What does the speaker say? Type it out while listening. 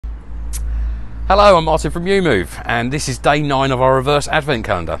Hello, I'm Martin from EweMove, and this is day 9 of our reverse advent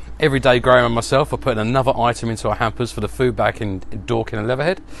calendar. Every day Graham and myself are putting another item into our hampers for the food bag in Dorking and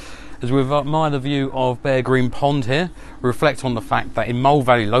Leatherhead. As we admire the view of Bear Green Pond here, we reflect on the fact that in Mole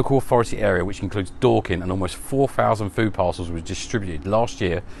Valley local authority area, which includes Dorking, and almost 4,000 food parcels were distributed last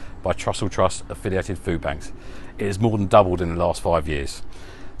year by Trussell Trust affiliated food banks. It has more than doubled in the last 5 years.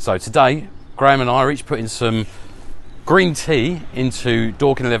 So today, Graham and I are each putting some green tea into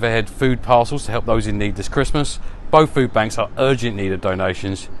Dorking and Leatherhead food parcels to help those in need this Christmas. Both food banks are urgent need of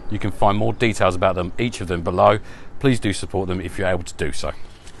donations. You can find more details about them, each of them, below. Please do support them if you're able to do so.